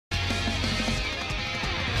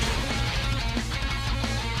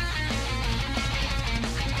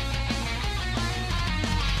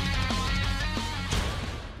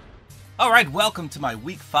Alright, welcome to my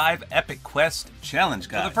Week 5 Epic Quest Challenge,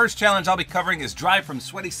 guys. So the first challenge I'll be covering is drive from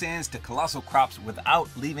sweaty sands to colossal crops without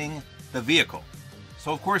leaving the vehicle.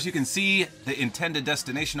 So of course you can see the intended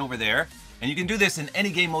destination over there, and you can do this in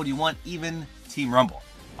any game mode you want, even Team Rumble.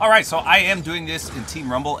 Alright, so I am doing this in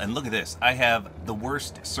Team Rumble, and look at this. I have the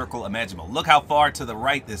worst circle imaginable. Look how far to the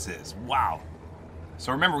right this is. Wow.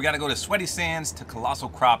 So remember, we gotta go to sweaty sands to colossal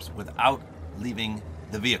crops without leaving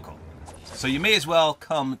the vehicle. So you may as well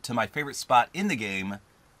come to my favorite spot in the game,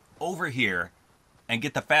 over here, and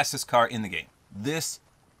get the fastest car in the game. This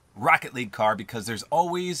Rocket League car, because there's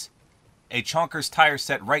always a Chonkers tire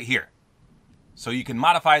set right here. So you can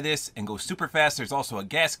modify this and go super fast. There's also a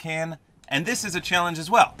gas can. And this is a challenge as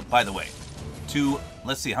well, by the way.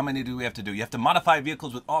 Let's see, how many do we have to do? You have to modify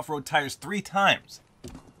vehicles with off-road tires 3 times.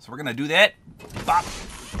 So we're gonna do that. Bop.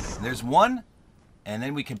 There's one. And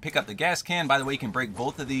then we can pick up the gas can. By the way, you can break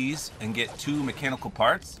both of these and get 2 mechanical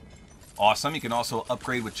parts. Awesome. You can also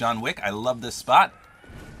upgrade with John Wick. I love this spot.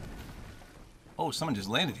 Oh, someone just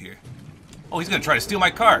landed here. Oh, he's going to try to steal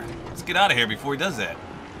my car. Let's get out of here before he does that.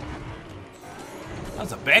 That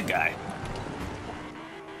was a bad guy.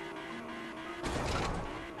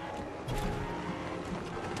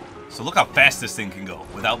 So look how fast this thing can go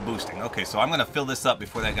without boosting. Okay, so I'm going to fill this up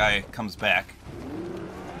before that guy comes back.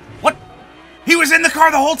 What? He was in the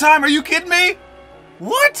car the whole time? Are you kidding me?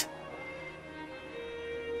 What?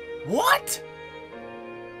 What?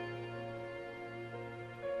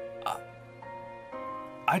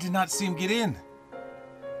 I did not see him get in.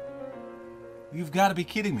 You've got to be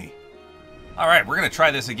kidding me. Alright, we're going to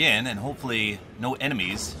try this again, and hopefully no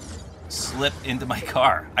enemies slip into my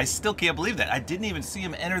car. I still can't believe that. I didn't even see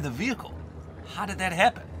him enter the vehicle. How did that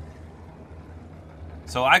happen?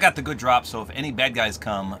 So I got the good drop, so if any bad guys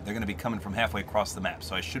come, they're going to be coming from halfway across the map,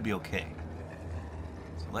 so I should be okay.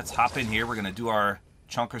 So let's hop in here. We're going to do our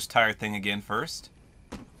Chonkers tire thing again first,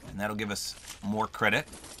 and that'll give us more credit.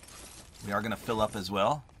 We are going to fill up as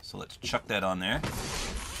well, so let's chuck that on there.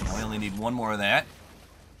 Now we only need one more of that.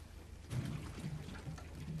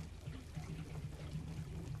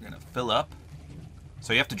 We're going to fill up.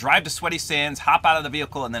 So you have to drive to sweaty sands, hop out of the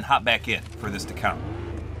vehicle, and then hop back in for this to count.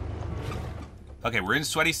 Okay, we're in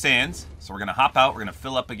sweaty sands, so we're going to hop out, we're going to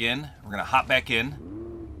fill up again, we're going to hop back in.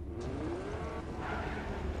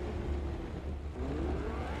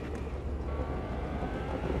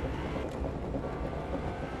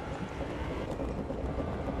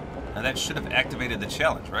 Now that should have activated the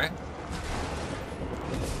challenge, right?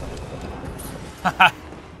 Haha!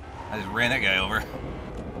 I just ran that guy over.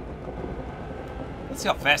 Let's see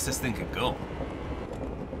how fast this thing can go.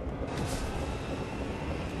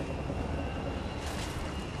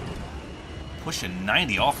 Pushing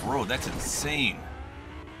 90 off-road, that's insane.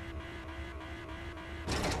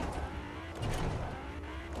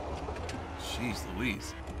 Jeez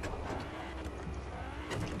Louise.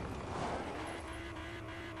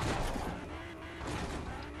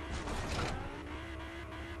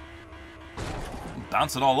 I'm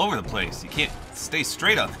bouncing all over the place. You can't stay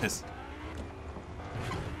straight on this.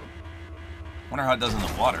 Wonder how it does in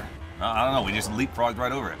the water. I don't know, we just leapfrogged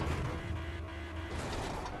right over it.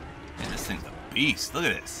 This thing's a beast. Look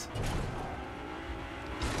at this.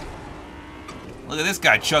 Look at this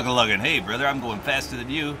guy chug-a-lugging. Hey, brother, I'm going faster than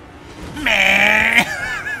you. Man!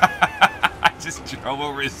 I just drove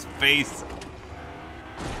over his face.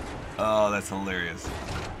 Oh, that's hilarious.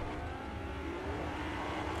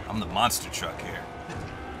 I'm the monster truck here.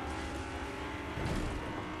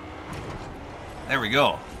 There we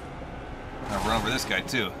go. I'm gonna run over this guy,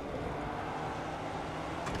 too.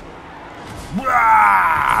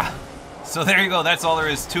 So there you go, that's all there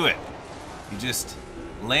is to it. You just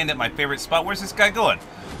land at my favorite spot. Where's this guy going?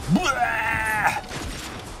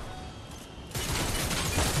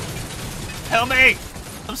 Help me!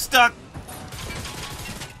 I'm stuck!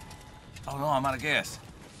 Oh no, I'm out of gas.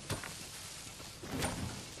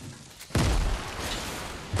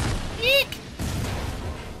 Eek!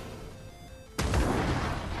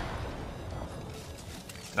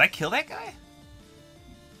 Did I kill that guy?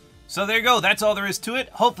 So there you go, that's all there is to it.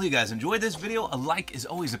 Hopefully you guys enjoyed this video. A like is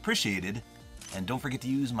always appreciated. And don't forget to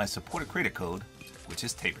use my Support-A-Creator Code, which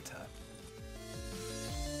is tabortime.